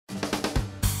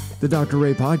The Dr.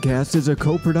 Ray Podcast is a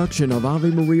co-production of Ave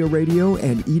Maria Radio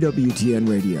and EWTN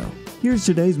Radio. Here's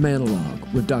today's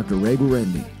Monologue with Dr. Ray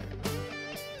Guarendi.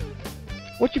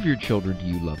 Which of your children do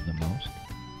you love the most?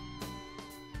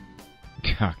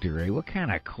 Dr. Ray, what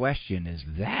kind of question is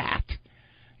that? I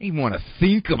don't even want to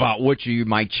think about which of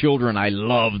my children I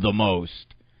love the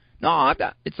most. No,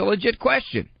 it's a legit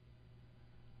question.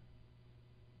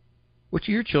 Which of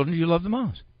your children do you love the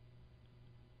most?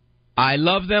 I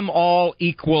love them all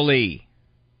equally.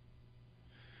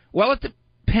 Well, it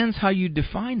depends how you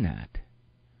define that.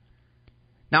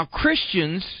 Now,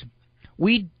 Christians,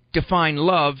 we define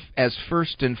love as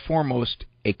first and foremost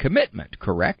a commitment,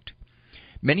 correct?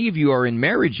 Many of you are in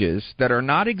marriages that are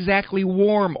not exactly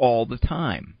warm all the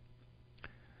time,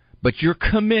 but you're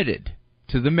committed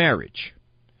to the marriage.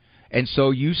 And so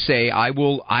you say, I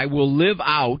will live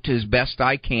out as best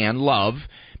I can love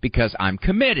because I'm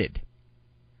committed.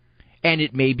 And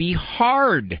it may be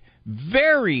hard,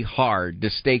 very hard, to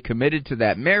stay committed to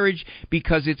that marriage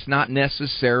because it's not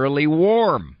necessarily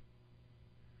warm.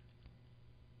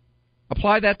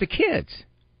 Apply that to kids.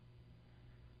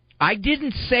 I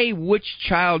didn't say which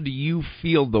child do you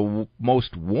feel the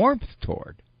most warmth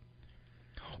toward,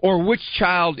 or which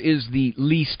child is the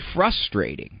least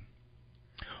frustrating,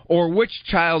 or which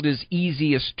child is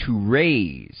easiest to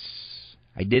raise.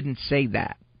 I didn't say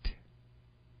that.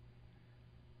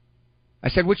 I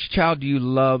said, which child do you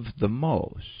love the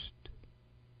most?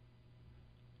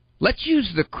 Let's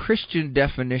use the Christian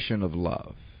definition of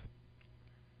love.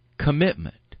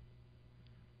 Commitment,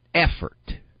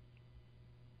 effort,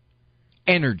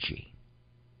 energy.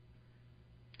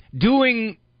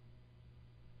 Doing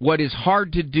what is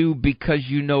hard to do because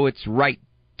you know it's right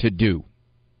to do.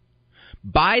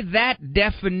 By that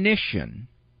definition,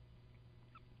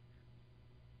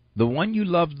 the one you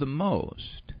love the most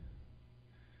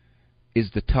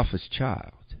is the toughest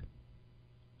child.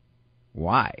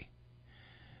 Why?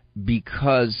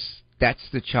 Because that's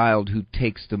the child who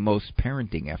takes the most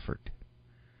parenting effort.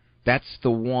 That's the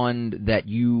one that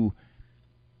you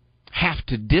have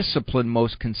to discipline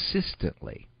most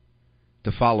consistently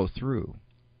to follow through.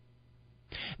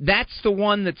 That's the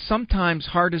one that's sometimes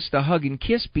hardest to hug and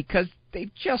kiss because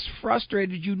they've just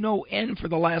frustrated you no end for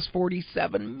the last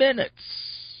 47 minutes.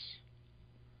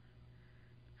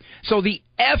 So the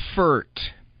effort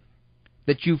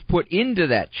that you've put into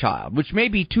that child, which may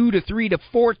be 2 to 3 to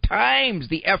 4 times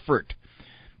the effort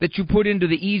that you put into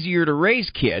the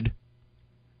easier-to-raise kid,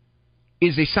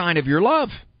 is a sign of your love.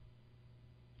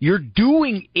 You're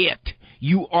doing it.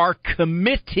 You are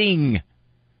committing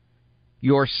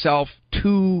yourself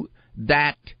to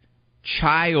that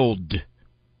child.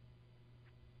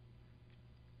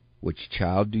 Which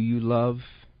child do you love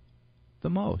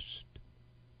the most?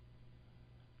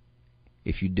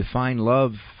 If you define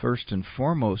love first and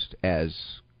foremost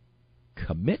as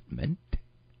commitment,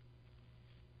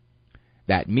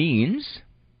 that means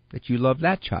that you love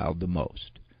that child the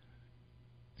most.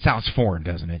 Sounds foreign,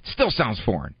 doesn't it? Still sounds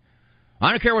foreign. I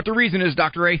don't care what the reason is,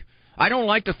 Dr. A. I don't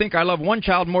like to think I love one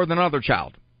child more than another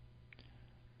child.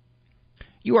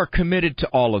 You are committed to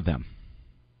all of them.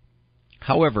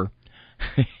 However,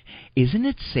 isn't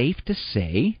it safe to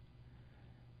say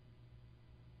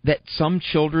that some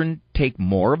children take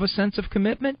more of a sense of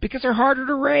commitment because they're harder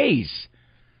to raise?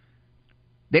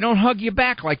 They don't hug you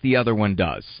back like the other one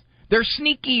does. They're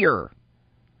sneakier.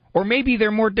 Or maybe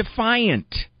they're more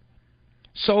defiant.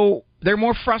 So they're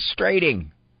more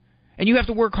frustrating. And you have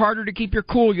to work harder to keep your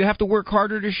cool. You have to work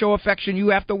harder to show affection. You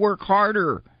have to work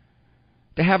harder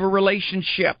to have a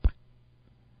relationship.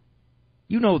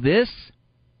 You know this.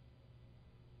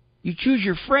 You choose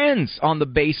your friends on the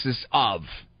basis of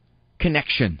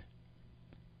connection.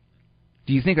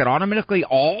 Do you think that automatically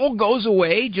all goes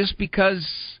away just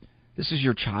because this is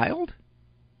your child?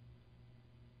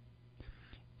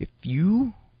 If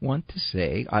you want to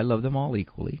say, I love them all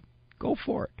equally, go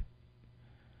for it.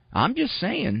 I'm just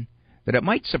saying that it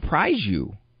might surprise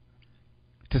you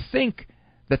to think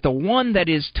that the one that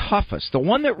is toughest, the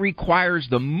one that requires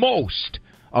the most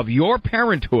of your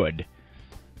parenthood,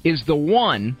 is the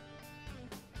one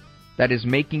that is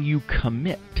making you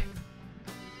commit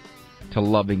to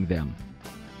loving them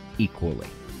equally.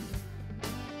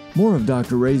 More of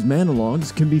Dr. Ray's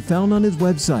monologues can be found on his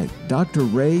website,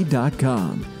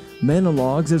 drray.com.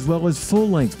 Monologues as well as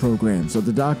full-length programs of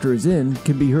The Doctor Is In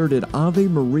can be heard at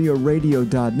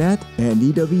AveMariaRadio.net and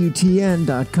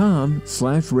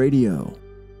EWTN.com/radio.